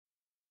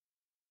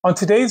On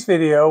today's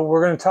video,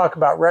 we're going to talk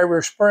about right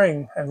rear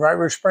spring and right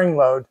rear spring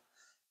load,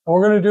 and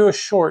we're going to do a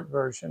short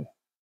version.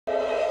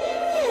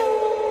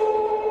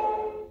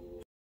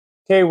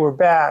 Okay, we're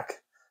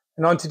back.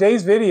 And on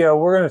today's video,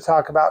 we're going to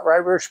talk about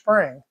right rear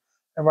spring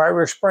and right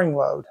rear spring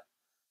load.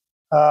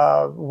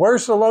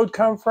 Where's the load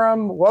come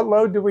from? What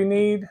load do we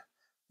need?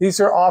 These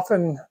are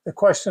often the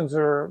questions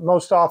are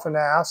most often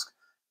asked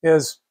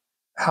is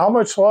how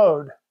much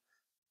load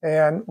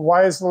and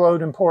why is the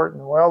load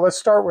important? Well, let's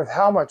start with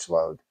how much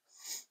load.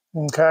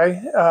 Okay,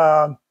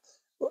 the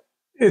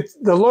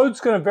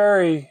load's going to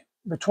vary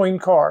between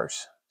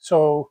cars.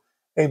 So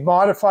a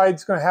modified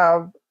is going to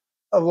have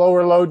a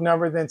lower load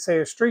number than, say,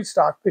 a street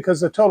stock because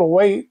the total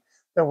weight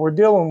that we're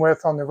dealing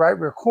with on the right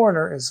rear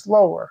corner is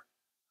lower.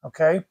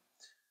 Okay,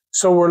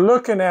 so we're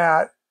looking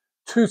at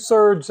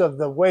 2/3 of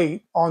the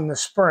weight on the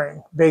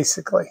spring,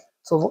 basically.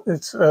 So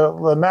it's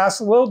the mass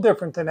a little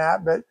different than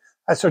that, but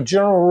that's a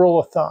general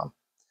rule of thumb.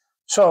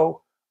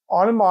 So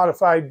on a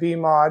modified B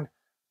mod,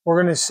 we're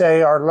going to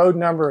say our load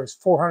number is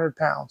 400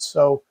 pounds.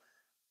 So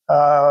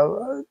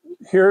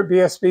here at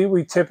BSB,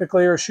 we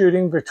typically are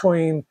shooting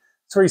between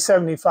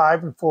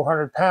 375 and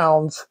 400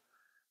 pounds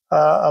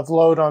of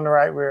load on the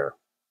right rear.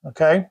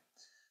 Okay,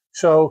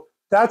 so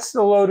that's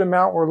the load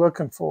amount we're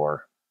looking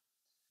for.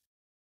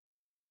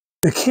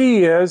 The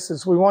key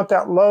is we want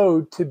that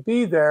load to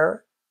be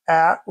there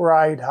at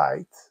ride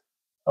height.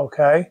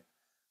 Okay,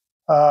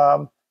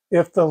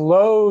 if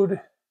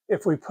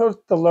we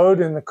put the load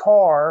in the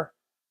car,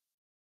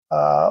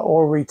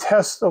 or we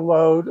test the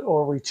load,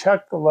 or we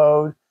check the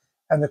load,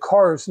 and the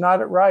car is not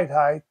at ride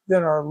height,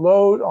 then our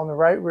load on the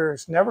right rear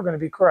is never going to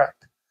be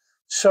correct.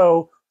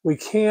 So we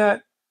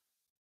can't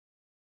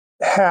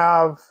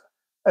have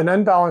an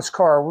unbalanced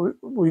car.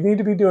 We need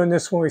to be doing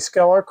this when we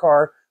scale our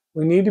car.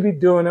 We need to be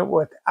doing it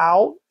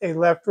without a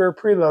left rear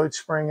preload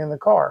spring in the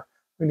car.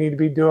 We need to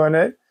be doing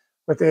it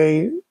with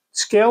a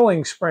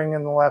scaling spring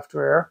in the left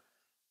rear.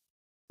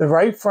 The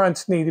right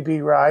fronts need to be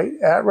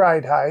at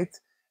ride height,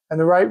 and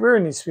the right rear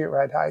needs to be at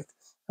ride height.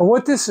 And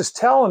what this is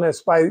telling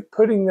us by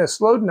putting this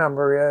load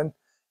number in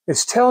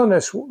is telling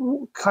us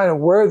kind of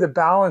where the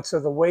balance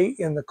of the weight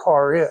in the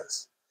car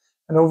is.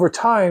 And over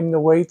time,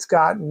 the weight's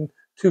gotten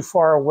too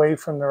far away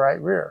from the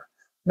right rear.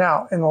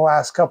 Now, in the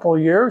last couple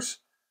of years,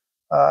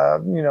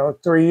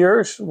 3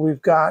 years,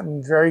 we've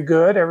gotten very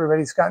good.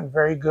 Everybody's gotten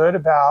very good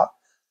about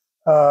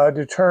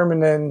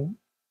determining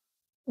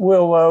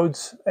wheel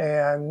loads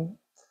and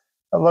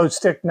load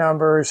stick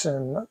numbers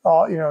and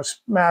all,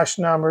 smash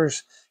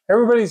numbers.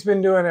 Everybody's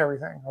been doing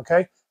everything,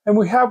 okay? And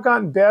we have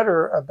gotten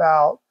better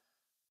about,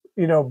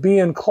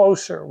 being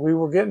closer. We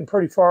were getting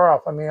pretty far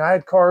off. I mean, I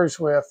had cars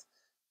with,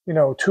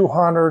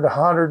 200,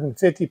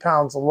 150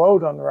 pounds of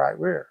load on the right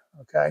rear,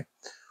 okay?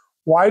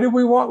 Why do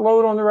we want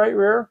load on the right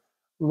rear?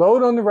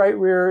 Load on the right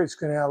rear is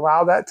going to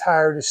allow that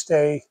tire to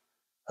stay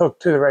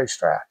hooked to the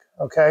racetrack,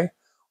 okay?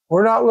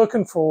 We're not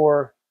looking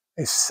for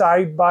a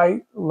side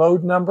bite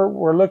load number.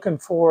 We're looking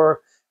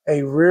for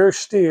a rear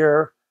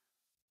steer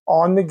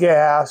on the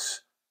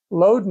gas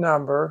load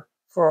number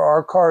for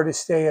our car to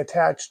stay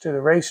attached to the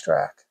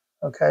racetrack.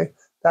 Okay,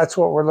 that's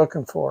what we're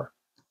looking for.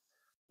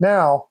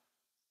 Now,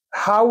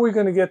 how are we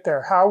going to get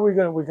there? We're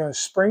going to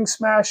spring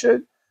smash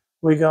it.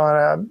 We're going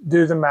to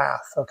do the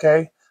math.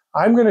 Okay,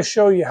 I'm going to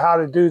show you how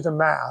to do the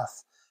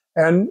math,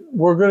 and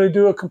we're going to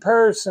do a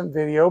comparison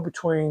video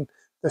between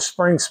the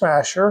spring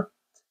smasher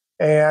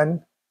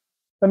and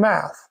the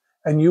math.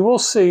 And you will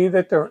see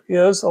that there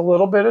is a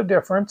little bit of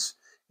difference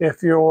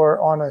if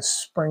you're on a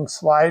spring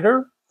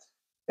slider,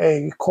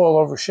 a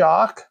coilover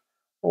shock,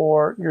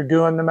 or you're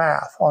doing the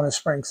math on a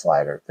spring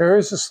slider. There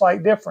is a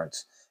slight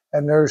difference.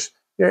 And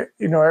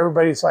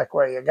everybody's like,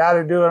 well, you got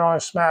to do it on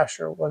a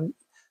smasher. Well,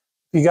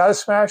 if you got a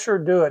smasher,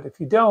 do it. If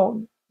you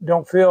don't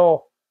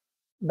feel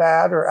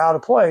bad or out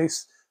of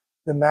place.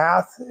 The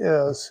math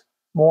is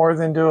more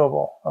than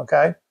doable,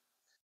 okay?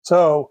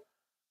 So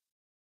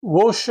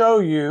we'll show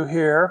you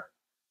here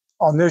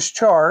on this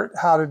chart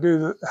how to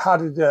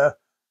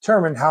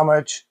determine how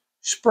much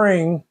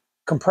spring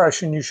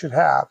compression you should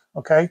have,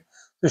 okay?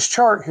 This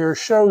chart here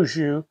shows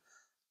you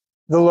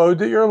the load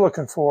that you're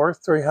looking for,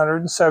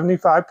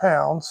 375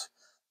 pounds,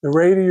 the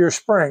rate of your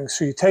spring.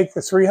 So you take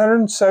the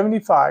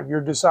 375,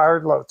 your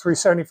desired load,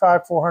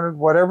 375, 400,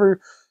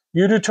 whatever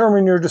you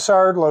determine your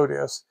desired load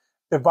is,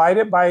 divide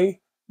it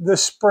by the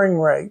spring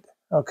rate,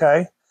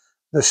 okay?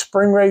 The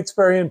spring rate's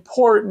very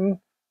important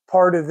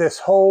part of this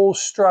whole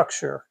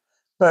structure.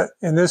 But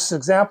in this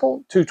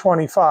example,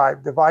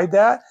 225, divide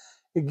that,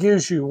 it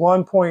gives you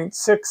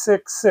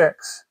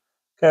 1.666.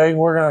 Okay,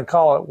 we're going to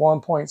call it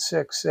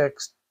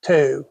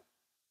 1.662.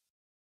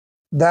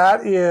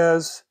 That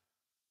is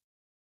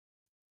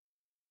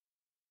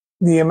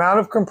the amount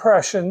of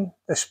compression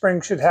the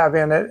spring should have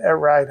in it at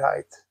ride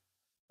height.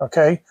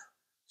 Okay,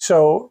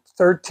 so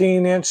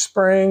 13-inch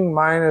spring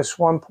minus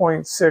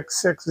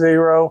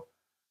 1.660,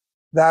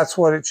 that's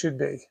what it should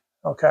be.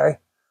 Okay,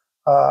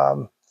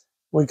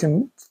 we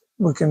can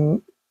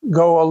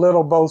go a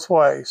little both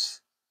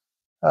ways.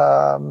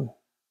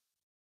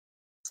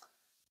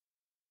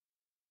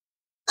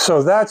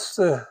 So that's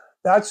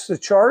the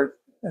chart,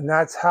 and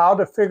that's how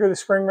to figure the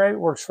spring rate. It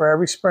works for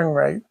every spring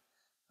rate.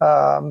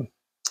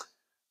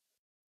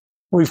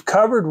 We've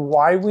covered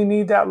why we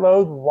need that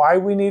load. Why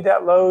we need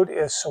that load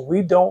is so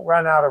we don't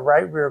run out of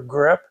right rear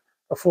grip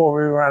before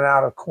we run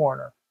out of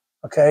corner,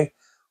 okay?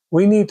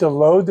 We need to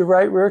load the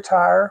right rear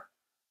tire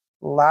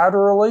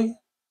laterally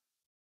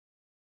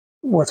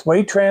with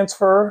weight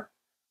transfer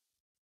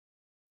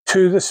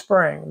to the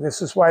spring.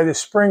 This is why the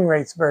spring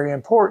rate's very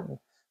important,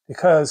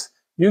 because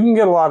you can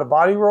get a lot of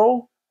body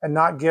roll and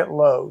not get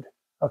load,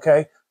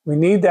 okay? We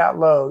need that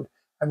load,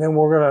 and then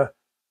we're gonna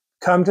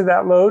come to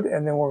that load,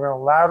 and then we're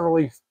gonna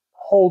laterally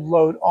hold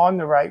load on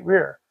the right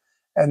rear.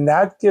 And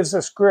that gives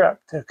us grip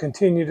to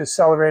continue to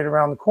accelerate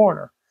around the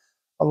corner.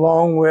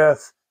 Along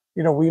with,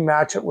 we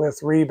match it with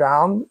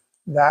rebound.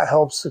 That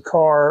helps the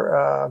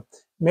car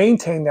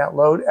maintain that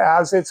load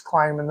as it's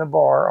climbing the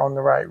bar on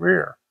the right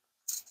rear.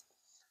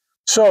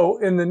 So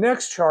in the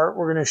next chart,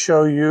 we're going to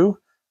show you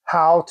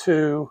how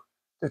to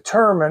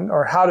determine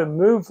or how to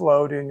move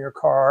load in your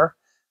car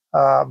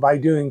by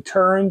doing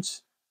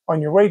turns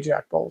on your weight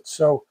jack bolts.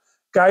 So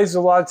guys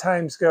a lot of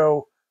times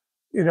go,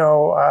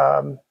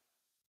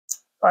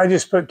 I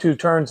just put 2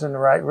 turns in the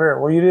right rear.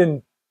 Well, you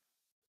didn't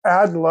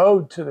add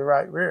load to the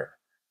right rear.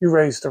 You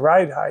raised the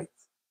ride height.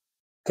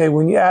 Okay,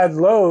 when you add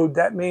load,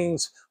 that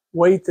means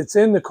weight that's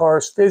in the car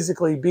is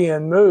physically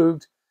being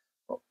moved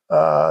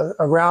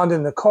around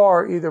in the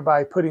car, either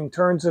by putting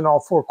turns in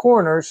all 4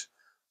 corners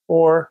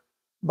or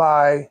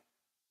by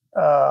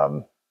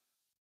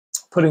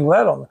putting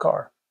lead on the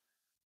car.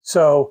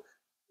 So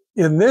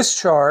in this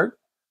chart,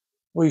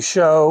 we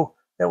show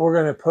that we're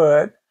going to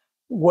put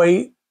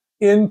weight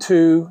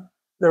into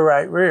the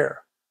right rear.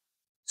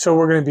 So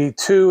we're going to be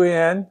 2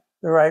 in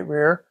the right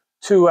rear,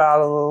 2 out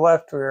of the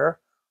left rear,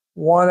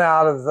 1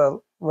 out of the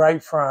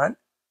right front,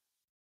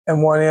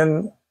 and 1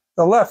 in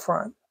the left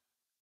front.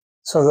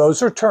 So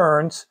those are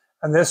turns,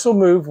 and this will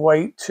move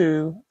weight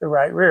to the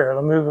right rear.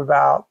 It'll move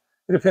about,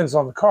 it depends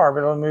on the car, but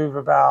it'll move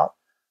about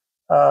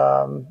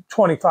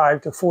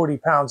 25 to 40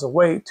 pounds of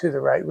weight to the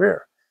right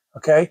rear,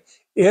 okay?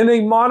 In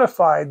a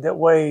modified that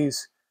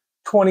weighs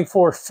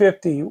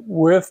 2450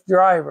 with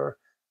driver,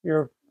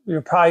 you're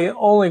probably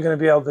only going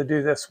to be able to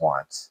do this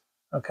once,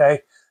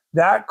 okay?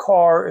 That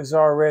car is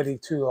already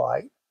too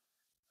light.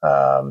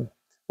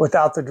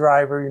 Without the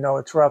driver,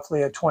 it's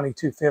roughly a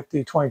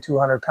 2250,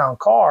 2200 pound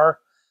car.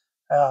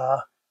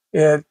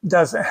 It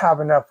doesn't have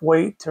enough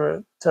weight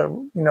to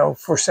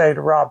for say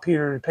to rob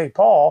Peter to pay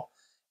Paul.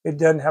 It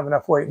doesn't have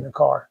enough weight in the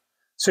car.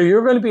 So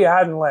you're going to be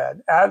adding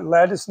lead.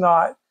 Lead is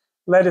not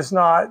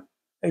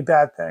a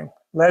bad thing.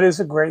 Lead is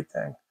a great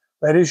thing.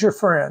 Lead is your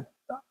friend.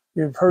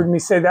 You've heard me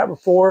say that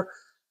before.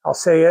 I'll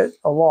say it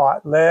a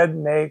lot. Lead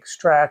makes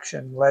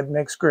traction. Lead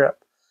makes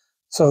grip.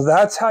 So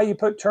that's how you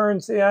put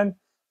turns in.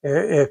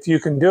 If you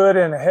can do it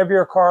in a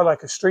heavier car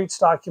like a street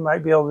stock, you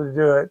might be able to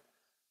do it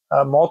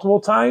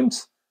multiple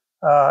times.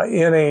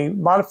 In a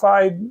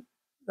modified,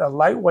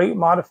 lightweight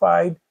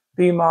modified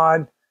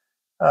B-mod,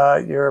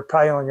 you're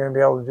probably only going to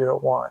be able to do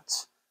it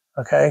once.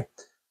 Okay.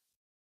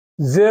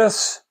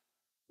 This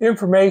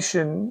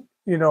information,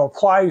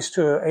 applies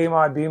to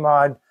A-mod,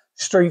 B-mod,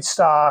 street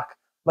stock,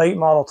 late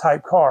model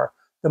type car.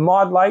 The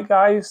mod light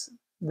guys,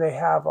 they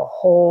have a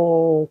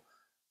whole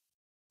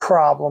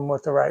problem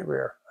with the right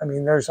rear. I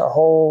mean, there's a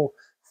whole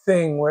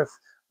thing with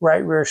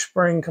right rear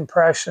spring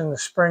compression, the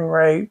spring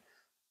rate,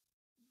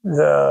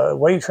 the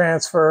weight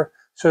transfer.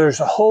 So there's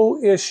a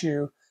whole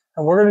issue,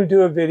 and we're going to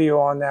do a video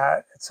on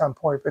that at some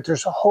point, but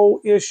there's a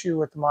whole issue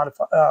with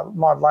the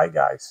mod light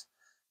guys.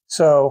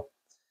 So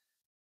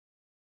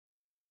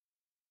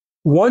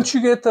once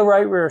you get the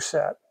right rear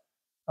set,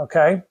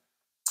 okay,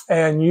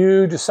 and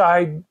you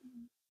decide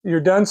you're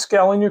done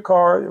scaling your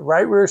car, the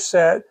right rear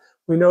set,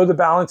 we know the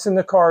balance in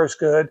the car is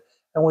good,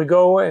 and we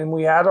go and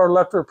we add our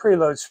left rear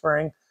preload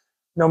spring.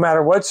 No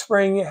matter what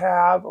spring you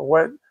have or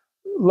what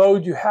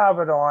load you have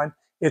it on,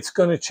 it's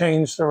going to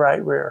change the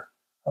right rear,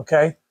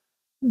 okay?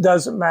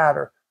 Doesn't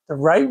matter. The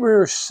right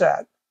rear is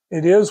set.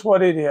 It is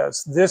what it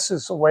is. This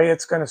is the way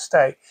it's going to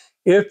stay.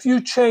 If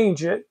you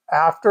change it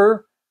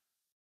after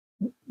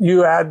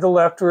you add the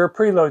left rear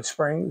preload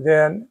spring,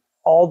 then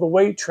all the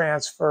weight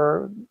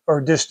transfer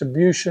or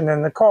distribution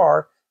in the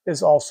car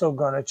is also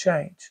going to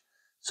change.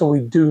 So we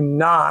do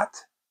not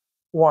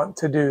want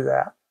to do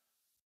that.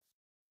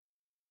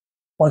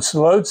 Once the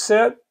load's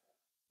set,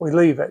 we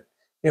leave it.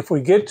 If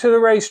we get to the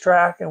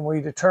racetrack and we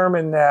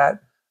determine that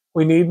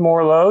we need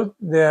more load,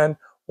 then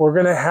we're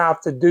going to have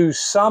to do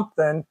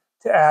something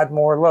to add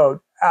more load.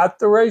 At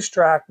the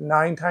racetrack,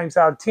 9 times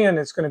out of 10,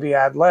 it's going to be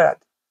add lead.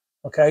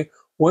 Okay?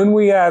 When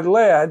we add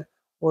lead,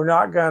 we're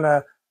not going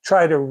to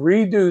try to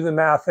redo the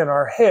math in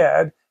our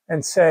head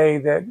and say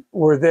that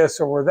we're this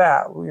or we're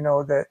that.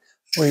 That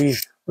we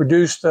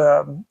reduce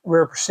the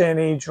rear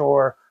percentage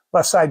or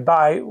left side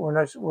bite.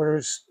 We're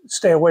just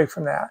stay away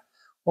from that.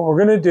 What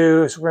we're going to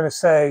do is we're going to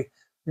say,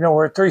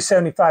 we're at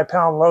 375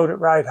 pound load at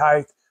ride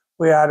height.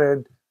 We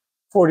added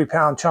 40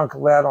 pound chunk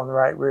of lead on the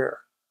right rear.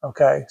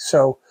 Okay,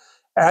 so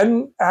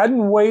adding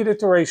weight at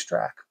the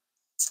racetrack.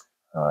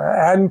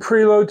 Adding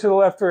preload to the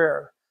left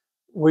rear.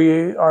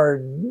 We are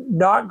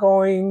not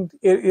going,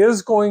 it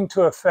is going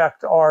to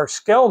affect our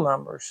scale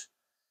numbers,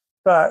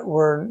 but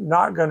we're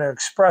not going to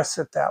express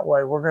it that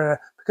way.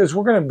 Because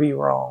we're going to be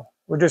wrong.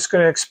 We're just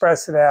going to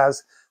express it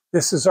as,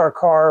 this is our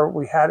car.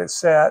 We had it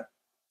set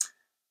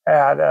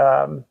at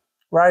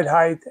ride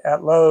height,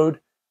 at load,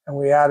 and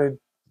we added,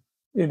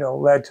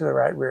 lead to the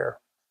right rear.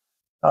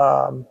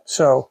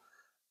 So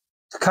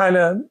to kind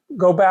of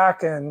go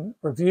back and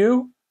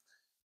review,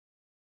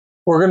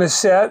 we're going to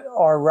set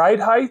our ride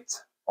height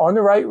on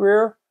the right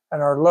rear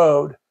and our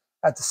load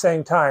at the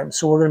same time.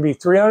 So we're going to be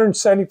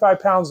 375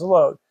 pounds of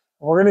load.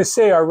 We're going to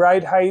say our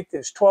ride height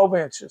is 12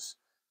 inches.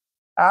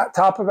 At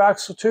top of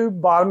axle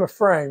tube, bottom of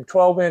frame,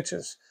 12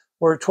 inches.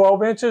 We're at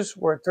 12 inches,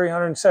 we're at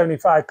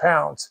 375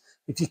 pounds.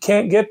 If you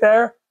can't get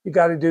there, you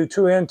got to do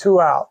 2 in,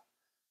 2 out.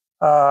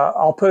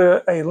 I'll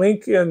put a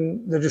link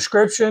in the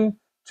description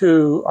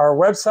to our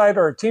website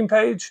or team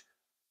page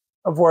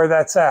of where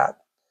that's at.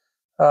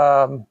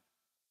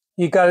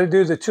 You got to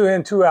do the 2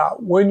 in, 2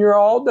 out. When you're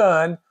all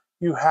done,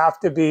 you have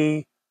to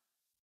be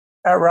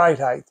at ride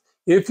height.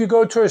 If you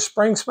go to a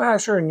spring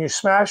smasher and you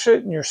smash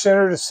it and your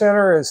center to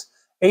center is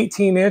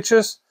 18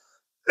 inches,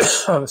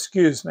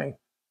 excuse me,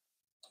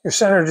 your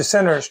center to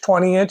center is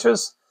 20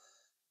 inches,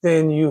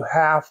 then you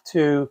have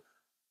to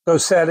go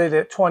set it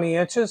at 20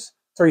 inches,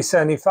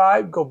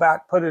 375, go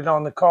back, put it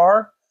on the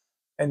car,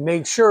 and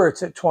make sure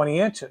it's at 20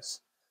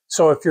 inches.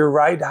 So if your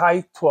ride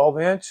height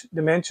 12-inch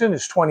dimension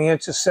is 20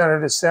 inches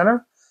center to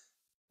center,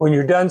 when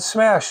you're done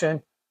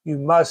smashing, you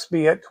must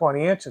be at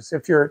 20 inches.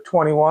 If you're at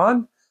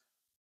 21,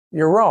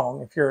 you're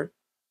wrong. If you're at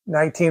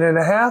 19 and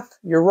a half,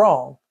 you're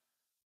wrong.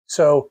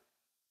 So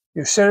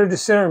your center to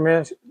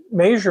center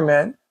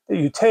measurement that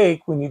you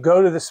take when you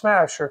go to the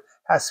smasher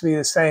has to be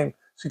the same.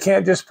 So you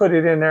can't just put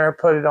it in there,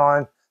 put it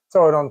on,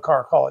 throw it on the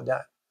car, call it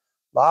done.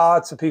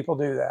 Lots of people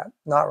do that.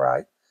 Not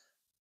right.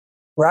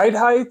 Ride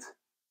height,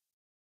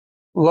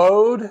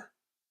 load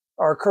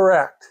are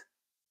correct.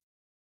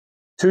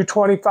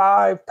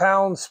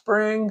 225-pound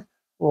spring.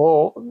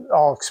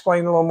 I'll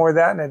explain a little more of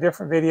that in a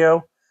different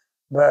video.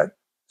 But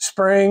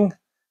spring,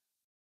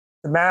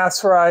 the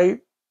math's right.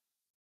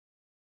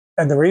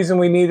 And the reason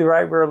we need the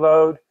right rear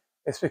load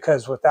is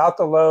because without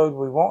the load,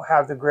 we won't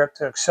have the grip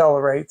to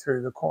accelerate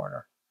through the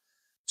corner.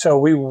 So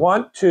we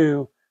want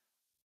to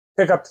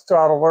pick up the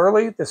throttle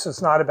early. This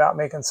is not about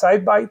making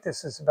side bite.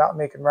 This is about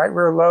making right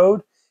rear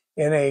load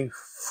in a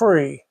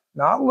free,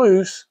 not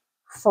loose,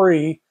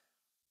 free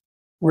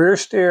rear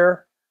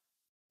steer,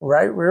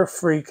 right rear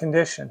free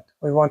condition.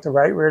 We want the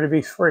right rear to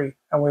be free,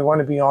 and we want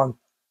to be on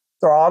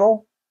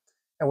throttle,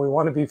 and we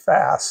want to be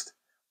fast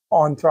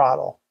on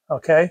throttle,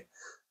 okay?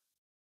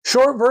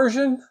 Short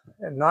version,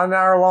 and not an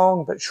hour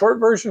long, but short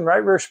version,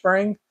 right rear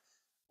spring.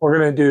 We're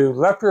going to do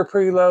left rear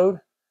preload.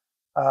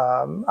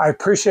 I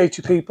appreciate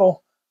you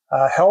people.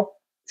 Help,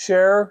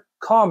 share,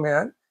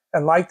 comment,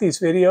 and like these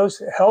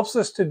videos. It helps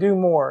us to do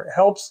more. It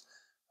helps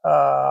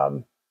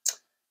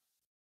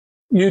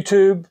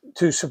YouTube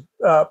to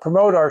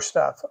promote our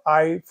stuff.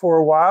 I, for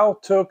a while,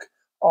 took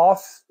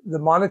off the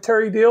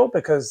monetary deal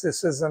because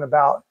this isn't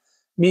about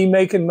me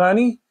making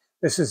money.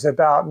 This is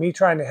about me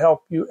trying to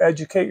help you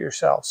educate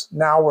yourselves.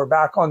 Now we're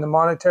back on the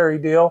monetary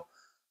deal.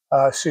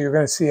 So you're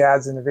going to see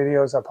ads in the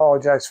videos. I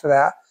apologize for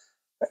that.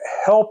 But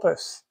help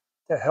us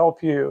to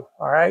help you.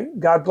 All right.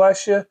 God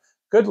bless you.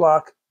 Good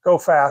luck. Go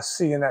fast.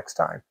 See you next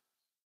time.